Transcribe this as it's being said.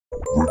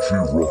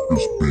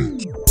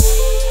HYPEBEAST.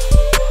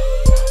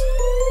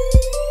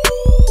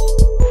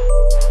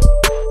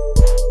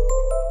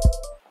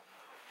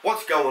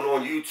 What's going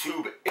on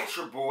YouTube? It's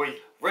your boy,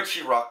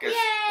 Richie Ruckus. Yay!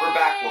 We're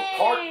back with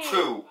part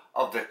 2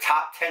 of the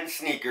top 10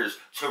 sneakers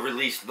to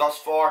release thus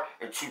far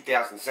in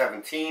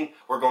 2017.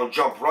 We're going to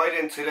jump right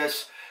into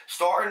this.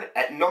 Starting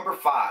at number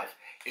 5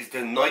 is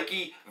the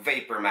Nike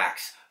Vapor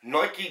Max.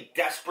 Nike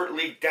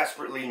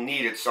desperately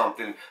needed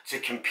something to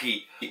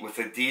compete with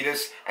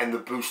Adidas and the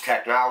Boost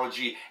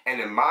technology.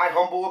 And in my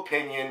humble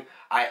opinion,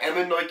 I am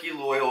a Nike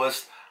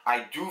loyalist.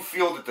 I do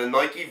feel that the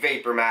Nike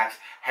Vapor Max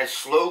has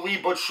slowly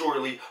but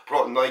surely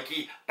brought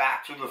Nike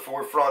back to the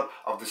forefront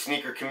of the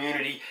sneaker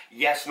community.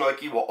 Yes,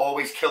 Nike will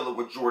always kill it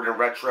with Jordan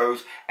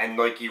Retros and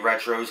Nike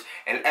Retros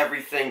and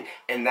everything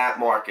in that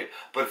market.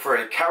 But for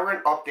a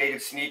current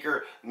updated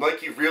sneaker,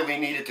 Nike really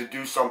needed to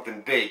do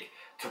something big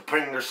to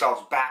bring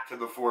themselves back to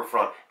the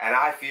forefront. And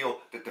I feel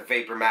that the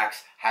Vapor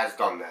Max has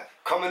done that.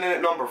 Coming in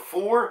at number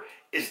 4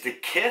 is the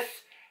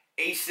Kith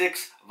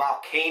Asics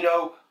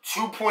Volcano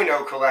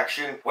 2.0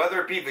 collection, whether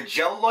it be the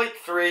Gel Light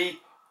 3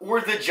 or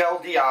the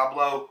Gel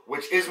Diablo,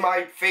 which is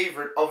my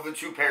favorite of the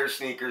two pair of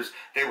sneakers.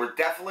 They were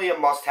definitely a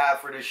must-have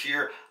for this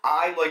year.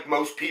 I, like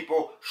most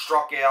people,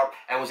 struck out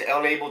and was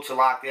unable to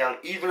lock down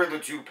either of the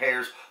two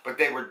pairs, but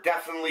they were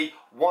definitely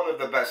one of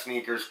the best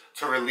sneakers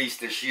to release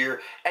this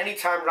year.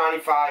 Anytime Ronnie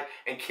Five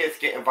and Kith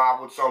get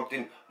involved with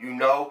something, you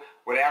know,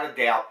 without a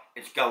doubt,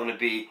 it's going to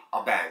be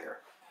a banger.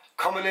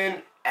 Coming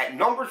in at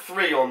number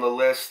 3 on the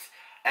list,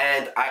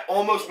 and I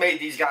almost made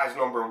these guys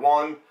number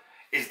 1,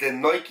 is the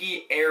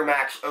Nike Air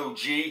Max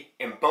OG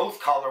in both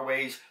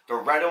colorways, the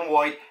red and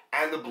white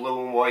and the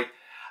blue and white.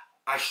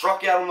 I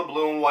struck out on the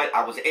blue and white.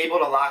 I was able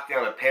to lock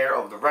down a pair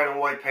of the red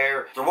and white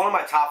pair. They're one of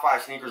my top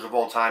 5 sneakers of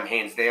all time,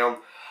 hands down.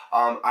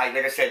 Like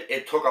I said,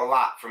 it took a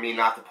lot for me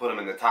not to put them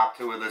in the top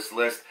 2 of this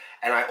list,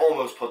 and I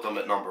almost put them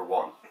at number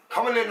 1.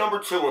 Coming in at number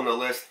 2 on the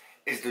list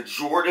is the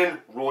Jordan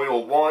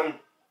Royal 1.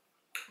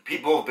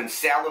 People have been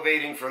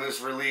salivating for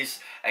this release.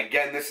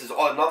 Again, this is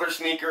another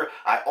sneaker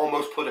I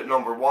almost put at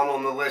number 1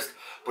 on the list,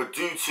 but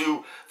due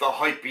to the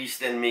hype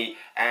beast in me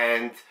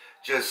and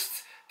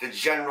just the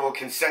general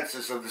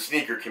consensus of the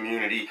sneaker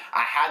community,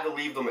 I had to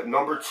leave them at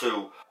number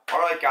 2.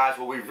 Alright guys,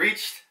 well, we've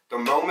reached the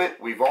moment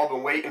we've all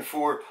been waiting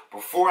for.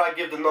 Before I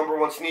give the number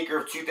 1 sneaker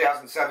of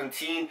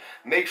 2017,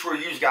 make sure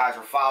you guys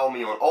are following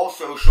me on all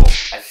social,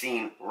 as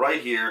seen right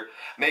here.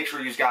 Make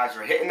sure you guys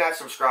are hitting that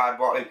subscribe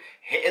button,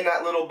 hitting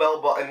that little bell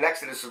button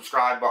next to the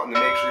subscribe button to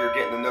make sure you're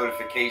getting the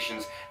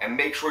notifications, and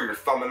make sure you're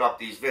thumbing up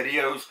these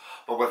videos.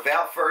 But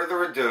without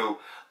further ado,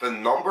 the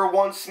number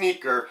 1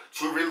 sneaker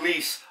to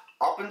release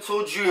up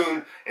until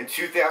June in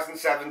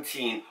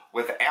 2017,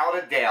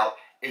 without a doubt,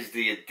 is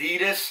the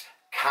Adidas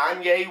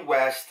Kanye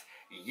West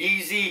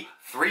Yeezy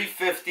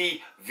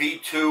 350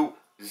 V2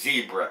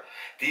 Zebra.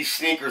 These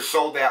sneakers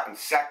sold out in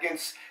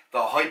seconds.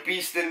 The hype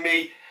beast in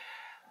me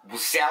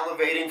was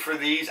salivating for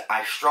these.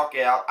 I struck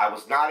out. I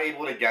was not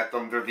able to get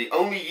them. They're the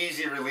only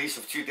Yeezy release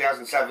of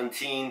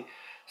 2017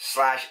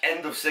 /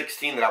 end of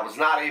 16 that I was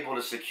not able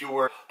to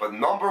secure. But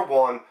number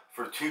 1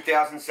 for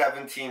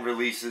 2017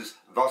 releases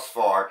thus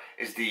far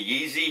is the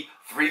Yeezy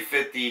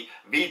 350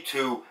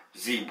 V2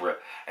 Zebra.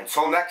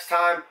 Until next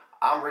time,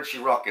 I'm Richie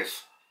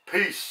Ruckus.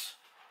 Peace.